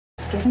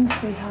Thanksgiving,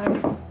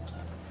 sweetheart.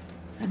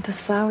 Aren't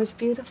those flowers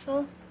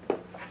beautiful?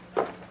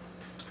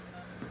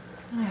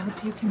 I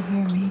hope you can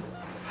hear me.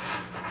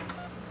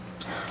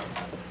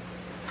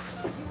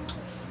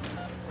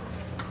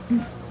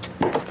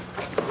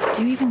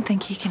 Do you even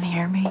think he can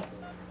hear me?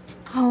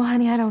 Oh,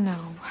 honey, I don't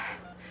know.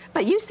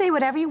 But you say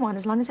whatever you want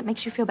as long as it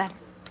makes you feel better.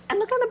 And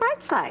look on the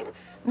bright side.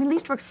 I mean, at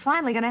least we're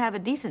finally going to have a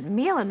decent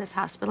meal in this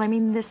hospital. I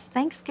mean, this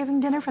Thanksgiving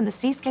dinner from the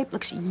Seascape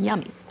looks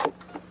yummy.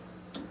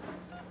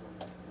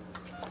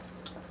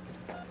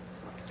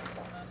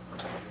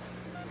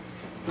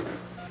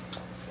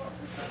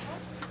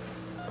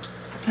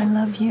 I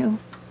love you.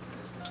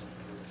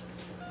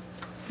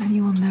 And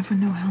you will never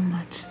know how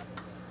much.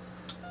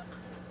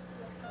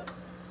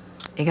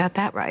 You got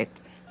that right.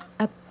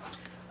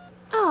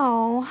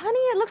 Oh, honey,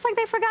 it looks like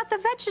they forgot the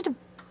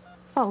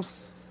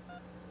vegetables.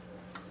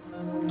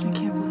 I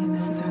can't believe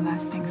this is our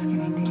last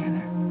Thanksgiving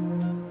together.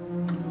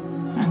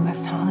 Our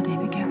last holiday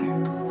together.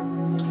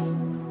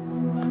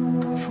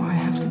 Before I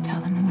have to tell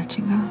them to let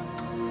you go.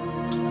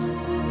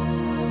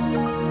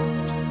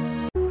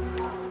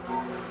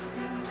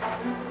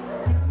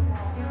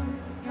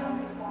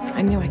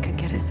 I knew I could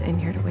get us in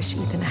here to wish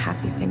Ethan a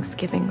happy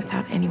Thanksgiving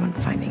without anyone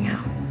finding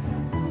out.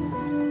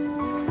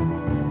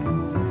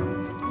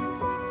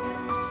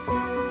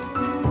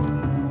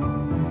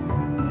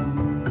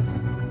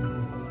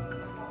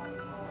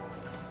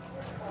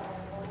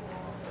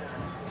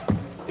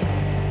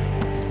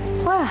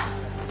 Well,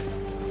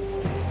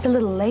 it's a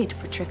little late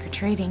for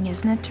trick-or-treating,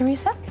 isn't it,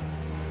 Teresa?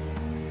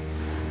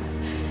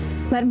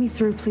 Let me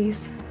through,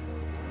 please.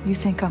 You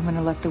think I'm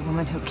gonna let the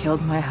woman who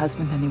killed my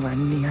husband anywhere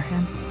near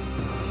him?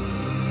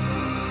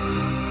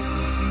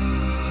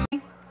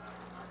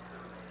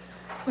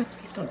 Gwen,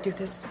 please don't do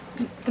this.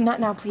 Not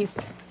now, please.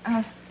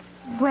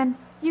 Gwen,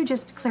 you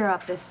just clear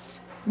up this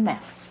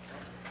mess.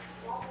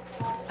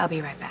 I'll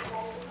be right back.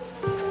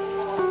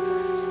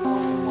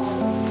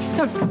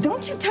 No,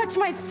 don't you touch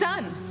my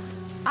son!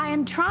 I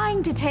am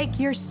trying to take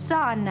your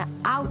son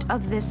out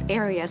of this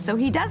area so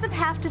he doesn't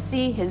have to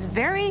see his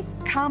very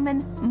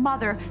common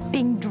mother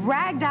being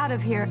dragged out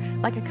of here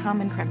like a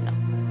common criminal.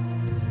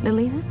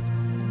 Lilina?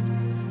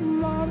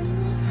 Mom.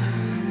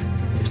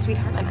 There,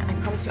 sweetheart, I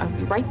promise you I'll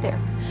be right there.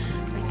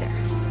 Right there.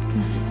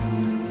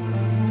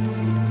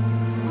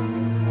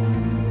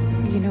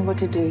 You know what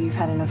to do. You've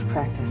had enough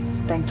practice.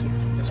 Thank you.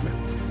 Yes,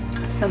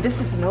 ma'am. No,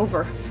 this isn't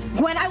over.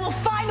 Gwen, I will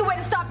find a way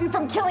to stop you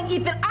from killing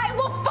Ethan. I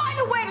will find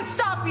a way to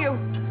stop you!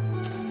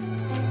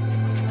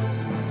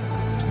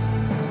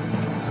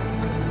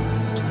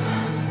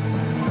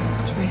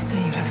 Teresa,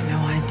 you have no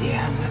idea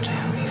how much I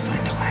hope you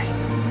find a way.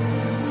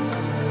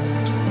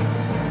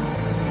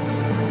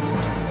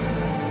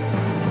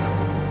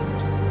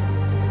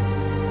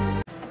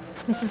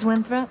 Mrs.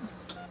 Winthrop,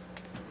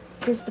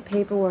 here's the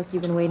paperwork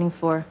you've been waiting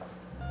for.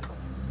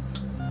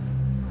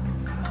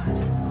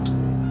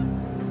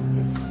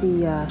 It's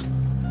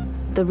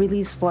the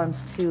release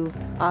forms to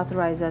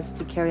authorize us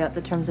to carry out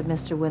the terms of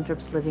Mr.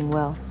 Winthrop's living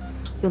will.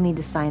 You'll need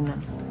to sign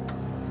them.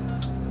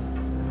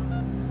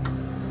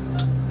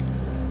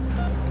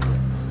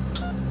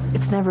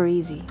 It's never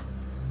easy.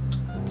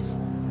 Just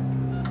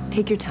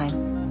take your time.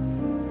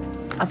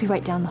 I'll be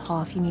right down the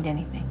hall if you need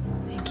anything.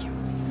 Thank you.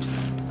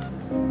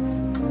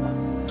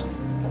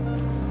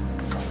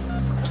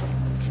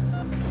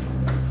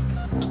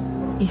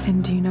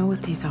 Ethan, do you know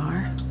what these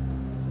are?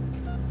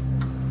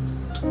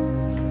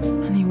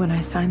 Honey, when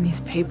I sign these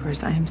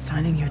papers, I am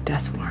signing your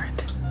death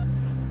warrant.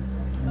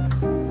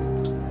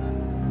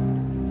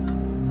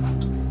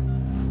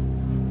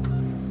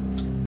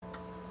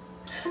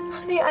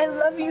 Honey, I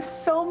love you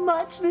so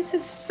much. This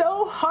is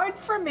so hard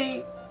for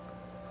me.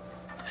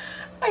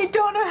 I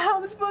don't know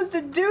how I'm supposed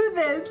to do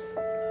this.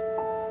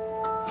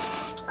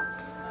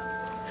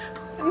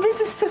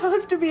 This is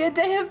supposed to be a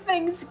day of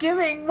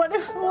Thanksgiving. What do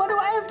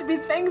I have to be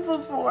thankful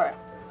for?